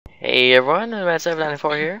Hey everyone, momentous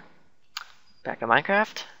here. Back in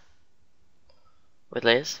Minecraft with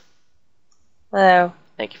Liz. Hello.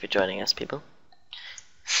 Thank you for joining us, people.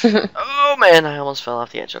 Oh man, I almost fell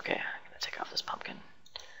off the edge. Okay, I'm gonna take off this pumpkin.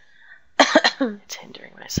 It's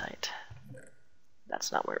hindering my sight.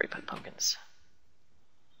 That's not where we put pumpkins.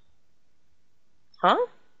 Huh?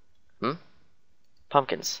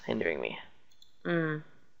 Pumpkins hindering me. Mm.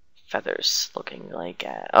 Feathers looking like.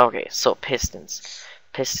 Okay, so pistons.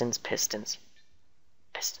 Pistons.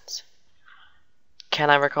 Can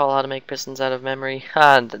I recall how to make pistons out of memory?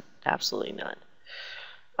 Absolutely not.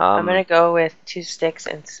 I'm gonna go with 2 sticks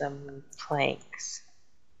and some planks.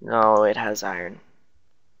 No, it has iron.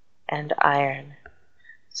 And iron.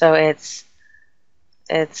 So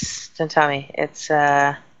don't tell me. It's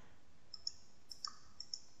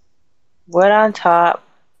wood on top,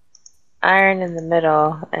 iron in the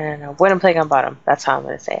middle, and a wooden plank on bottom. That's how I'm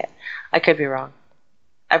gonna say it. I could be wrong.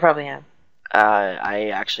 I probably am.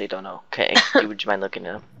 I actually don't know. Okay, would you mind looking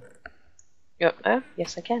it up? Yep.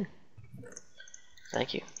 Yes, I can.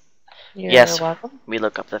 Thank you. You're welcome. We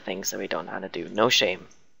look up the things that we don't know how to do. No shame.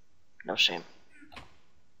 No shame.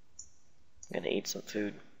 I'm gonna eat some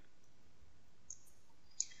food.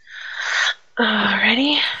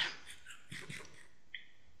 Alrighty.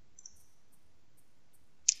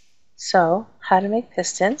 So, how to make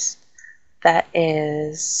pistons. That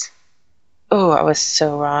is... Oh, I was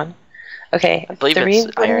so wrong. Okay, I believe 3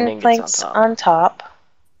 it's iron wooden ingots planks on top.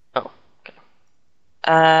 Oh, okay.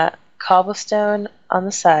 Cobblestone on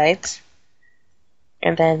the sides.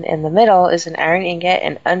 And then in the middle is an iron ingot,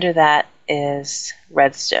 and under that is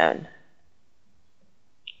redstone.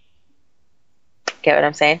 Get what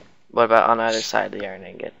I'm saying? What about on either side of the iron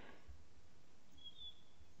ingot?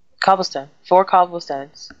 Cobblestone. 4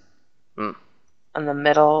 cobblestones. Hmm. On the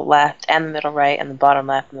middle left, and the middle right, and the bottom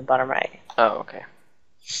left, and the bottom right. Oh, okay.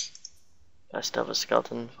 I still have a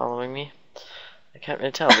skeleton following me. I can't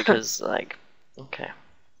really tell because, like, okay.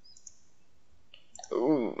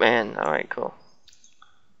 Ooh, man. Alright, cool.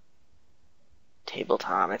 Table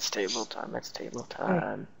time. It's table time. It's table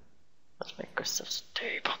time. Let's make ourselves a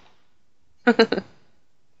table.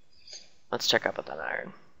 Let's check up on that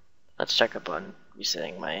iron. Let's check up on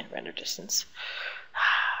resetting my render distance.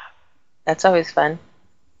 That's always fun.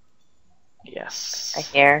 Yes. I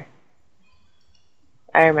hear.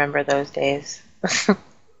 I remember those days.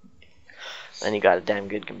 Then you got a damn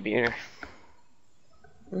good computer.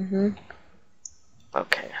 Mm-hmm.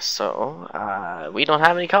 Okay, so, we don't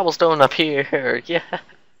have any cobblestone up here. Yeah.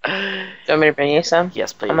 Do you want me to bring you some?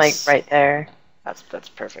 Yes, please. I'm like right there. That's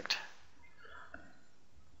perfect.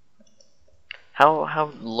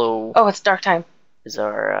 How low Oh, it's dark time. is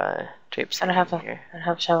our drapes? I don't have here? I don't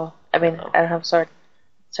have a shovel. I mean, I don't have a sword.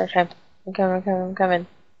 It's dark time. I'm coming.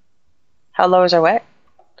 How low is our wet?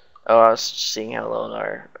 Oh, I was just seeing how low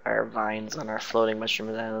our vines on our floating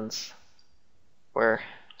mushroom islands were.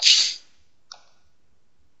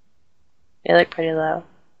 They look pretty low.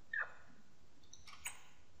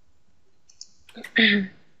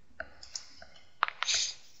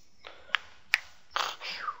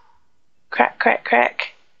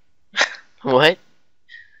 Crack. What?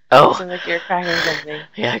 Oh. Sounds like you're cracking something.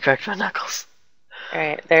 Yeah, I cracked my knuckles.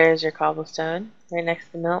 Alright, there's your cobblestone, right next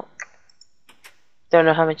to the milk. Don't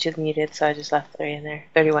know how much you needed, so I just left 3 in there.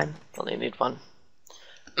 31. Only need 1.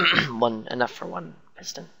 One, enough for 1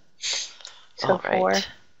 piston. So Alright.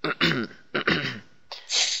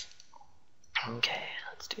 Okay,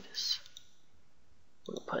 let's do this.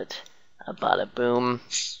 We'll put a bada boom.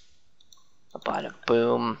 A bada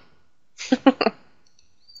boom.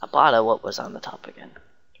 A bada, what was on the top again?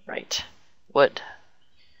 Right. Wood.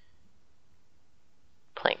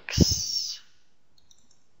 Planks.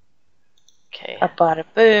 Okay. A bada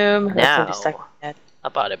boom. Now, That's stuck in my head. a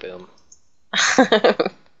bada boom.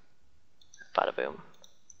 Bada boom.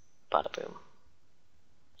 Bada boom.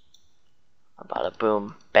 A bada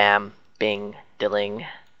boom. Bam. Bing. Dilling.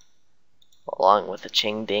 Along with a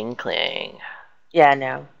ching ding clang. Yeah,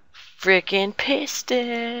 no. Frickin'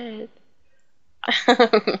 piston!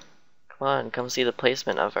 Come on, come see the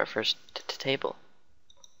placement of our first table.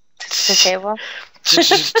 The table?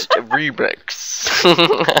 Remix.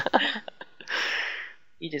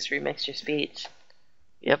 You just remixed your speech.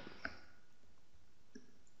 Yep.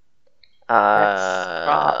 That's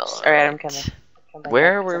props. Alright, I'm coming.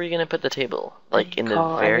 Where were we gonna put the table? Like in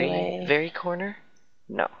the very, anyway. very corner?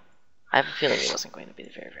 No. I have a feeling it wasn't going to be the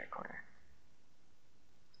very, very corner.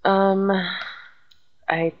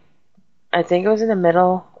 I think it was in the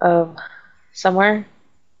middle of somewhere.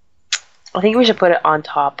 I think we should put it on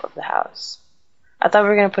top of the house. I thought we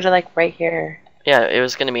were gonna put it like right here. Yeah, it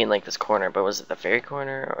was gonna be in like this corner, but was it the very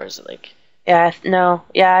corner or is it like Yeah, no.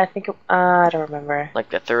 Yeah, I think I don't remember. like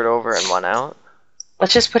the third over and one out?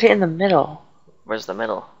 Let's just put it in the middle. Where's the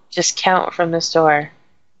middle? Just count from this door.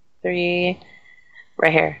 3,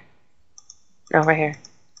 right here. No, right here.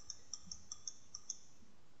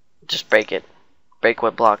 Just break it. Break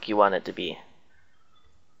what block you want it to be.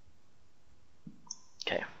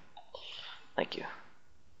 Okay. Thank you.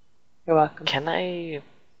 You're welcome. Can I...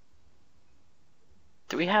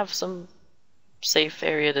 Do we have some safe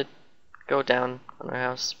area to go down on our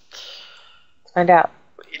house? Let's find out.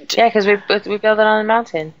 Yeah, because we built it on the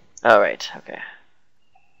mountain. Oh, right. Okay.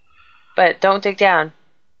 But don't dig down.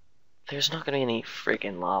 There's not gonna be any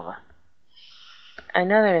freaking lava. I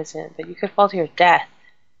know there isn't, but you could fall to your death.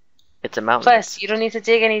 It's a mountain. Plus, you don't need to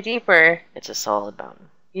dig any deeper. It's a solid mountain.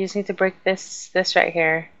 You just need to break this right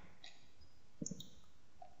here.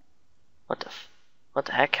 What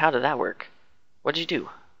the heck? How did that work? What'd you do?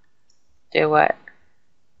 Do what?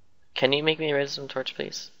 Can you make me a redstone torch,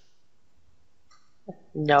 please?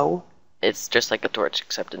 No. It's just like a torch,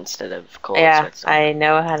 except instead of coal, it's Yeah, redstone. I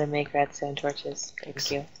know how to make redstone torches. Thanks.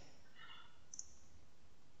 Thank you.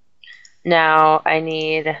 Now, I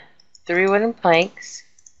need 3 wooden planks.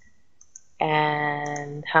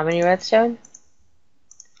 And how many redstone?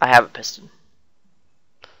 I have a piston.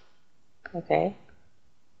 Okay.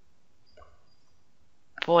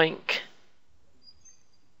 Boink.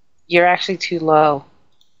 You're actually too low,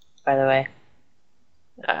 by the way.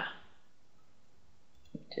 Ah,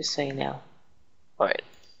 Just so you know. alright.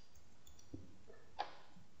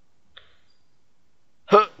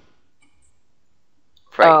 Huh.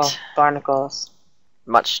 Right. Oh, barnacles.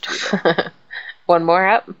 Much too low. One more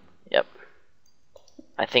up? Yep.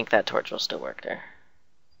 I think that torch will still work there.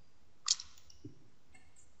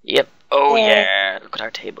 Yep. Oh yeah. Look at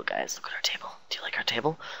our table, guys. Look at our table. Do you like our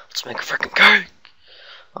table? Let's make a freaking cake.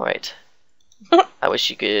 Alright. I wish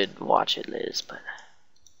you could watch it, Liz, but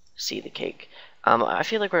see the cake. I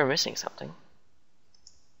feel like we're missing something.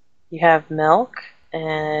 You have milk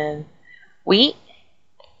and wheat.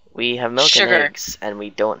 We have milk Sugar. and eggs, and we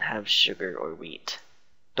don't have sugar or wheat.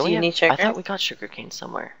 Do we you have, need sugar? I thought we got sugar cane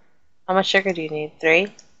somewhere. How much sugar do you need?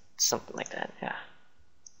 3? Something like that, yeah.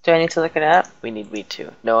 Do I need to look it up? We need wheat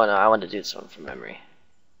too. No, I want to do this one from memory.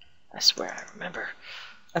 I swear I remember.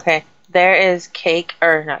 Okay. There is cake,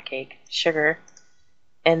 or not cake, sugar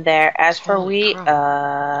in there. As for Holy wheat,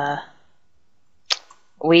 crap.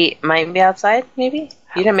 wheat might be outside, maybe?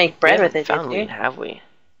 You didn't make bread with it, found did you? wheat, have we?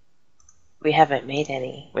 We haven't made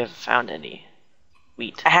any. We haven't found any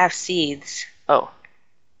wheat. I have seeds, Oh.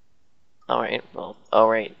 Alright, well,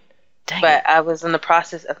 alright. Dang but it. I was in the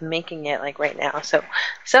process of making it like right now.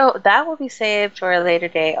 So that will be saved for a later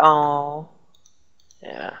day. Oh.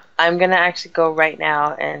 Yeah. I'm gonna actually go right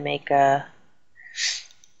now and make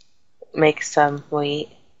some wheat.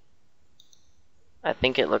 I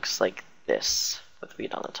think it looks like this, with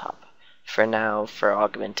wheat on the top. For now, for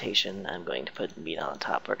augmentation, I'm going to put meat on the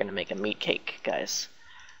top. We're going to make a meat cake, guys.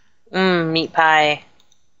 Meat pie.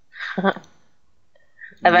 I've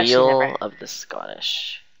actually Meal never. of the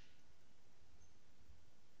Scottish.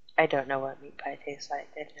 I don't know what meat pie tastes like.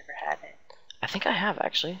 I've never had it. I think I have,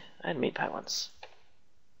 actually. I had meat pie once.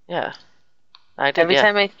 Yeah. I did, Every yeah.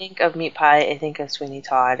 time I think of meat pie, I think of Sweeney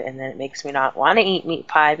Todd, and then it makes me not want to eat meat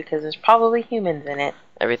pie because there's probably humans in it.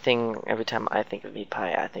 Every time I think of meat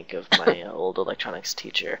pie, I think of my old electronics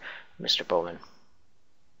teacher, Mr. Bowman.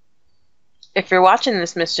 If you're watching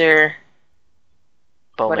this, Mr.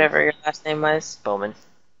 Bowman. Whatever your last name was. Bowman.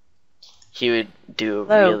 He would do a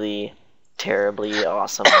Hello. really terribly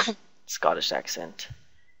awesome Scottish accent.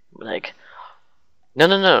 Like,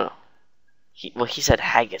 no. He said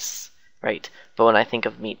haggis, right? But when I think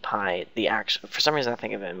of meat pie, for some reason I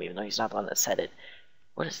think of him, even though he's not the one that said it.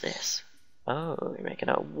 What is this? Oh, you're making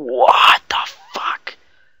a... What the fuck?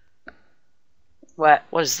 What?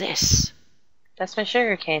 What is this? That's my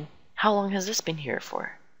sugar cane. How long has this been here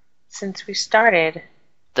for? Since we started.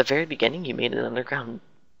 The very beginning you made it underground.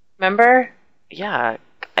 Remember? Yeah,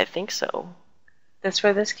 I think so. That's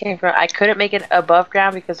where this came from. I couldn't make it above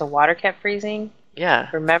ground because the water kept freezing. Yeah.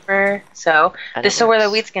 Remember? So, And this it is where the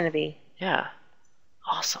works. wheat's going to be. Yeah.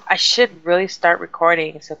 Awesome. I should really start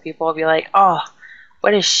recording so people will be like, oh,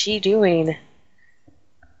 what is she doing?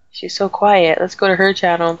 She's so quiet. Let's go to her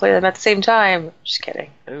channel and play them at the same time. Just kidding.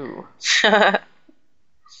 Ooh.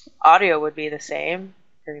 Audio would be the same,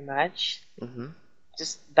 pretty much. Mm-hmm.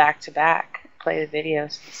 Just back to back. Play the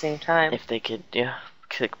videos at the same time. If they could, yeah.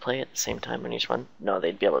 click play at the same time on each one? No,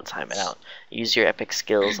 they'd be able to time it out. Use your epic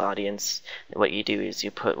skills, audience. What you do is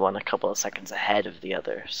you put one a couple of seconds ahead of the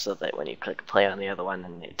other, so that when you click play on the other one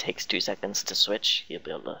and it takes 2 seconds to switch, you'll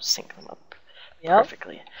be able to sync them up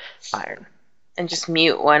perfectly. Iron. And just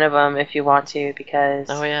mute one of them if you want to, because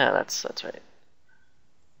Oh yeah, that's right.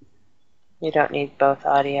 you don't need both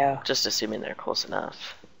audio. Just assuming they're close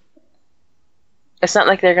enough. It's not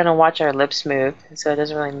like they're going to watch our lips move, so it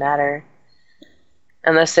doesn't really matter.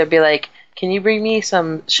 Unless they'll be like, can you bring me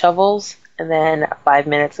some shovels? And then 5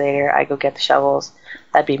 minutes later, I go get the shovels.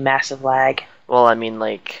 That'd be massive lag. Well, I mean,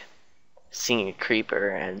 like, seeing a creeper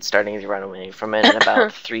and starting to run away from it in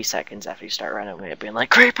about 3 seconds after you start running away, being like,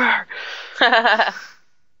 creeper!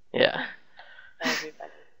 Yeah. That'd be funny.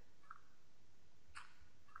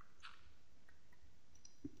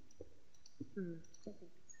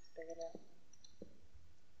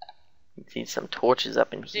 You need some torches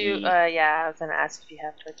up in here. Yeah, I was gonna ask if you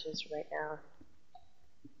have torches right now.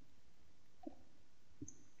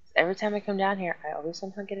 Every time I come down here, I always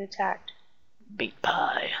somehow get attacked. Meat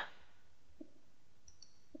pie.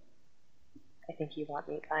 I think you want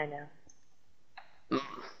meat pie now.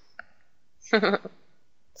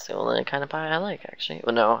 It's the only kind of pie I like, actually.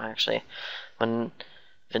 Well, no, actually, when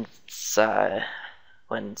Vince,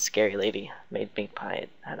 when Scary Lady made meat pie, it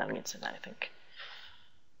had onions in it, I think.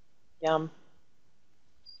 Yum.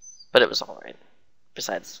 But it was alright.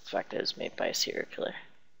 Besides the fact that it was made by a serial killer.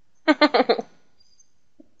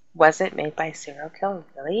 Was it made by a serial killer?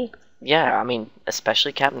 Really? Yeah, I mean,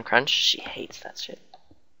 especially Captain Crunch, she hates that shit.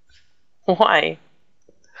 Why?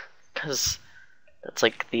 Because that's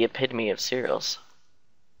like the epitome of cereals.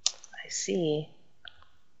 I see.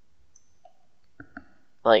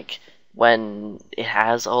 Like, when it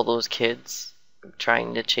has all those kids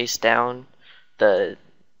trying to chase down the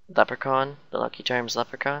leprechaun, the Lucky Charms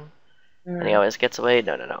leprechaun, and he always gets away.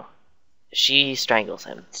 No. She strangles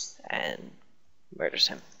him and murders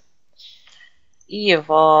him.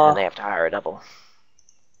 Evil. And they have to hire a double.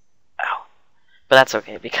 Ow. But that's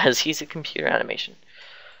okay, because he's a computer animation.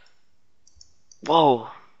 Whoa,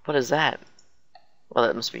 what is that? Well,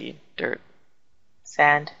 that must be dirt.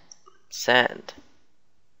 Sand. Sand.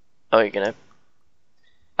 Oh, you're gonna...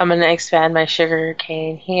 I'm gonna expand my sugar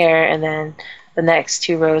cane here, and then the next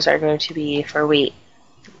 2 rows are going to be for wheat.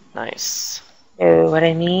 Nice. Know what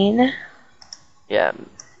I mean? Yeah.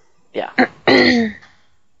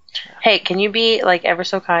 Hey, can you be, like, ever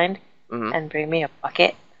so kind and bring me a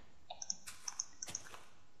bucket?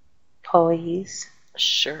 Please.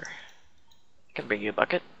 Sure. I can bring you a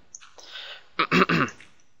bucket.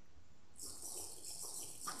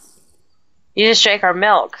 You just drank our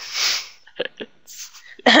milk.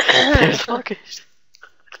 There's a bucket.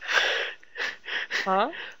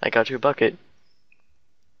 Huh? I got you a bucket.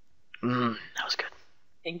 That was good.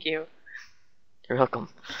 Thank you. You're welcome.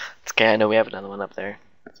 It's okay, I know we have another one up there.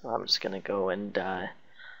 So I'm just gonna go and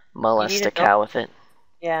molest a cow with it.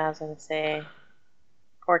 Yeah, I was gonna say.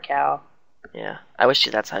 Poor cow. Yeah. I wish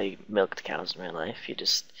that's how you milked cows in real life. You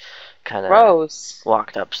just kind of Gross.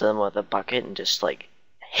 walked up to them with a bucket and just, like,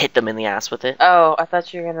 hit them in the ass with it. Oh, I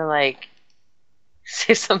thought you were gonna, like,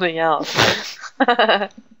 say something else.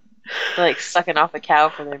 Like sucking off a cow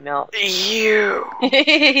for their milk. You!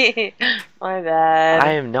 My bad.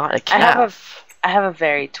 I am not a calf. I have a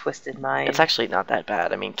very twisted mind. It's actually not that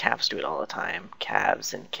bad. I mean, calves do it all the time.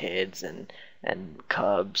 Calves and kids and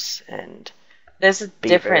cubs and There's a beavers.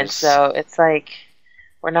 difference, though. It's like,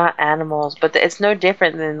 we're not animals, but it's no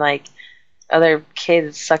different than, like, other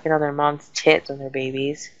kids sucking on their mom's tits when they're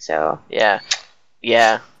babies, so. Yeah.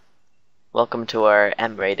 Welcome to our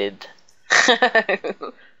M-rated.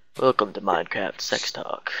 Welcome to Minecraft Sex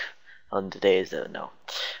Talk. On today's Today's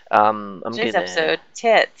episode,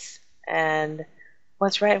 tits, and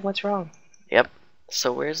what's right and what's wrong. Yep.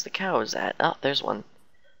 So where's the cows at? Oh, there's one.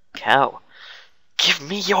 Cow. Give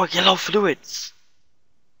me your yellow fluids.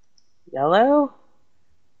 Yellow?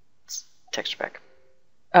 It's texture pack.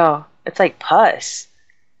 Oh, it's like pus.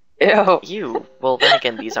 Ew. You. Well, then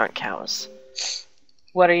again, these aren't cows.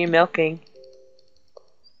 What are you milking?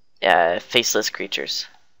 Faceless creatures.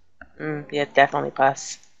 Yeah, definitely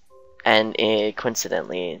pus. And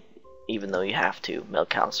coincidentally, even though you have to milk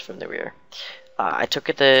cows from the rear, I took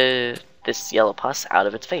this yellow pus out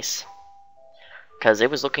of its face. Because it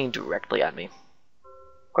was looking directly at me.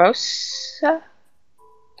 Gross.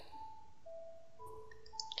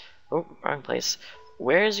 Oh, wrong place.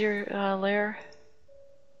 Where's your lair?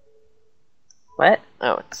 What?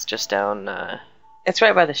 Oh, it's just down... It's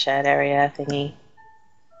right by the shed area thingy.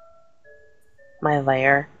 My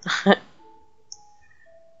lair.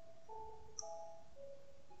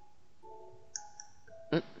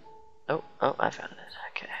 Oh, I found it.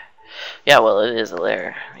 Okay. Yeah, well, it is a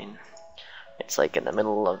lair. I mean, it's like in the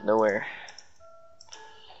middle of nowhere.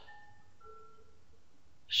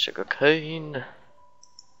 Sugarcane.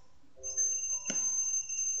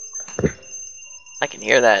 I can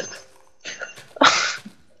hear that.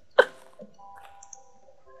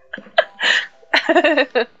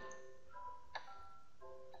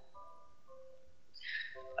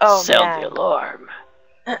 Oh Sound the man. alarm.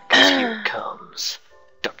 Because here it comes.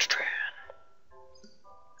 Dr. Tran.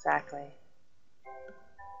 Exactly.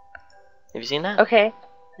 Have you seen that? Okay.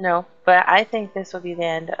 No, but I think this will be the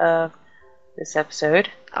end of this episode.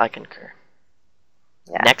 I concur.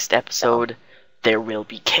 Yeah. Next episode, there will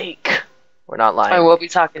be cake. We're not lying. I will be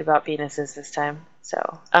talking about penises this time,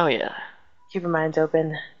 so Oh, yeah. keep your minds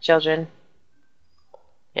open, children.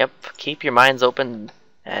 Yep. Keep your minds open.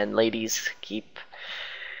 And ladies, keep...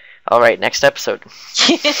 Alright, next episode.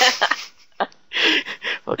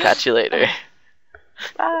 We'll catch you later.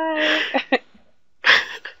 Bye.